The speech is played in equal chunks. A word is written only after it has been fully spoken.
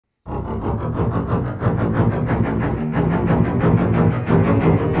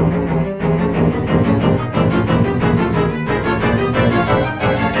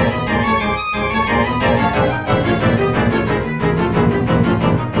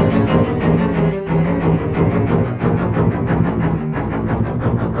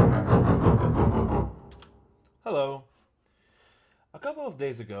Hello. A couple of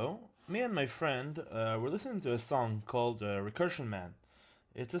days ago, me and my friend were listening to a song called Recursion Man.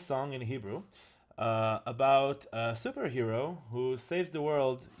 It's a song in Hebrew about a superhero who saves the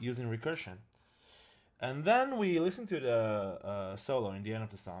world using recursion. And then we listened to the solo in the end of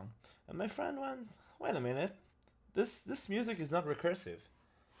the song, and my friend went, "Wait a minute, this music is not recursive."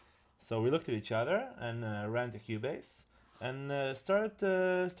 So we looked at each other and ran to Cubase and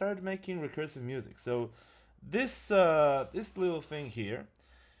started making recursive music. So this little thing here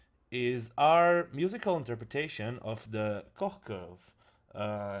is our musical interpretation of the Koch curve.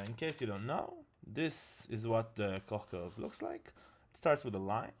 In case you don't know, this is what the Koch curve looks like. It starts with a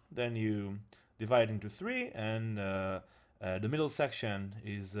line, then you divide into three, and the middle section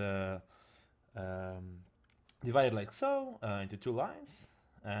is divided like so into two lines,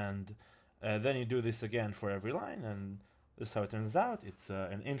 and then you do this again for every line, and this is how it turns out. It's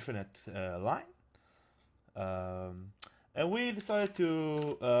an infinite line. And we decided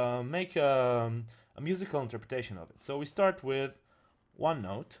to make a musical interpretation of it. So we start with one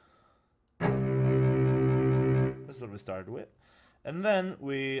note. That's what we started with. And then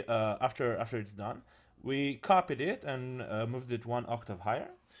we, after it's done, we copied it and moved it one octave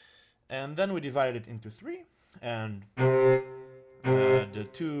higher. And then we divided it into three. And the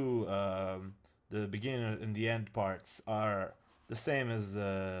two, the beginning and the end parts are the same as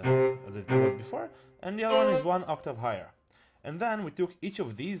it was before. And the other one is one octave higher. And then we took each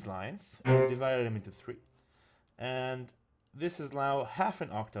of these lines and divided them into three. And this is now half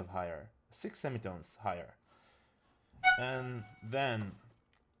an octave higher, 6 semitones higher. And then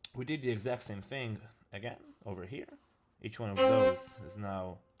we did the exact same thing again over here. Each one of those is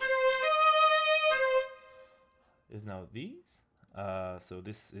now these. So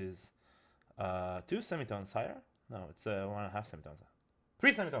this is 2 semitones higher. No, it's 1.5 semitones.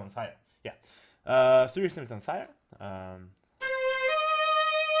 3 semitones higher. Yeah. 3 semitones higher.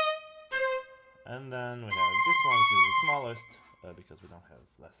 And then we have this one, which is the smallest, because we don't have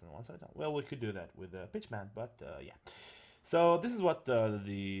less than 1 semitone. Well, we could do that with a pitch bend, but yeah. So this is what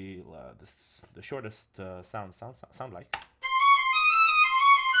the shortest sound like.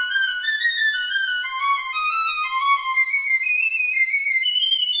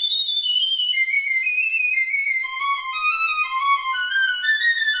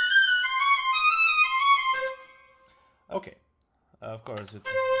 Okay, of course it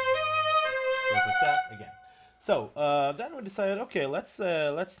goes like that again. So then we decided, okay, let's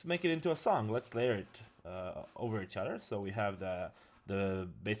make it into a song. Let's layer it over each other. So we have the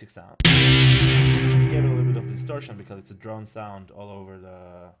basic sound. We gave it a little bit of distortion because it's a drone sound all over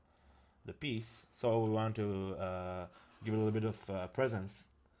the piece. So we want to give it a little bit of presence.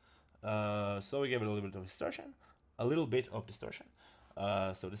 So we gave it a little bit of distortion,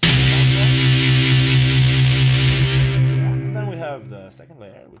 So this is the sound. And then we have the second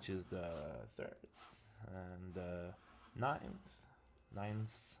layer, which is the thirds and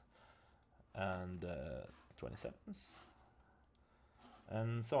ninths and 27ths,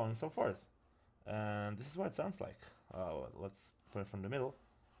 and so on and so forth. And this is what it sounds like. Let's put it from the middle,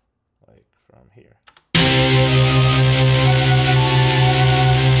 like from here.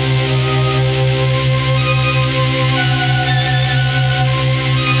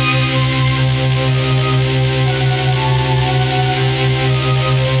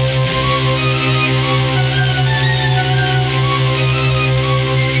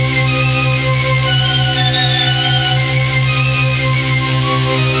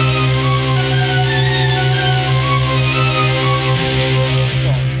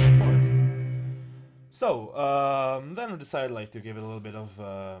 So then we decided like to give it a little bit of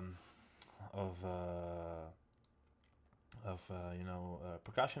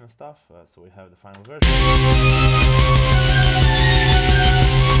percussion and stuff. So we have the final version.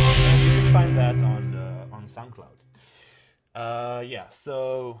 And you can find that on SoundCloud. Yeah.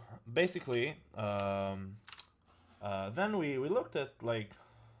 So basically, then we looked at like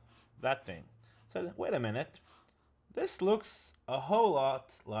that thing. Said, wait a minute, this looks a whole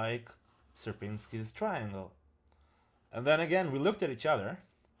lot like Sierpinski's triangle. And then again we looked at each other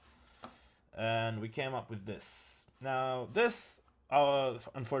and we came up with this. Now this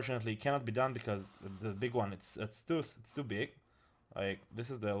unfortunately cannot be done because the big one, it's too big. Like this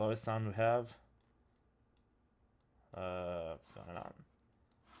is the lowest sound we have. What's going on?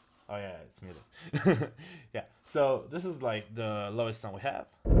 Oh yeah, it's muted. Yeah, so this is like the lowest tone we have.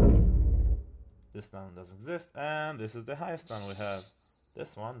 This tone doesn't exist, and this is the highest tone we have.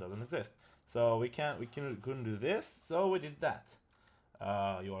 This one doesn't exist. So we couldn't do this, so we did that.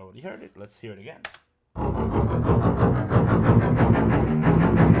 You already heard it, let's hear it again.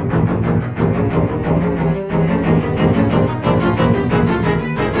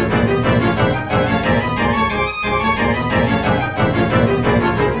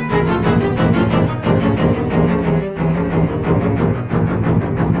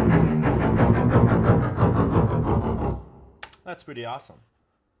 That's pretty awesome,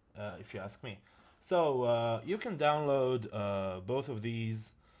 if you ask me. So you can download both of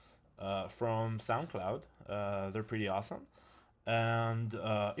these from SoundCloud. They're pretty awesome. And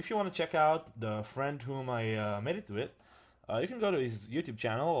if you want to check out the friend whom I made it with, you can go to his YouTube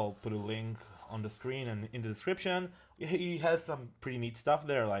channel. I'll put a link on the screen and in the description. He has some pretty neat stuff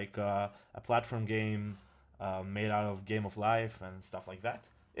there, like a platform game made out of Game of Life and stuff like that.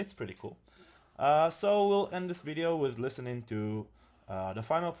 It's pretty cool. So we'll end this video with listening to the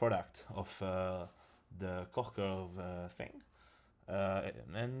final product of the Koch thing.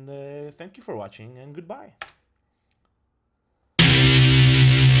 And thank you for watching, and goodbye.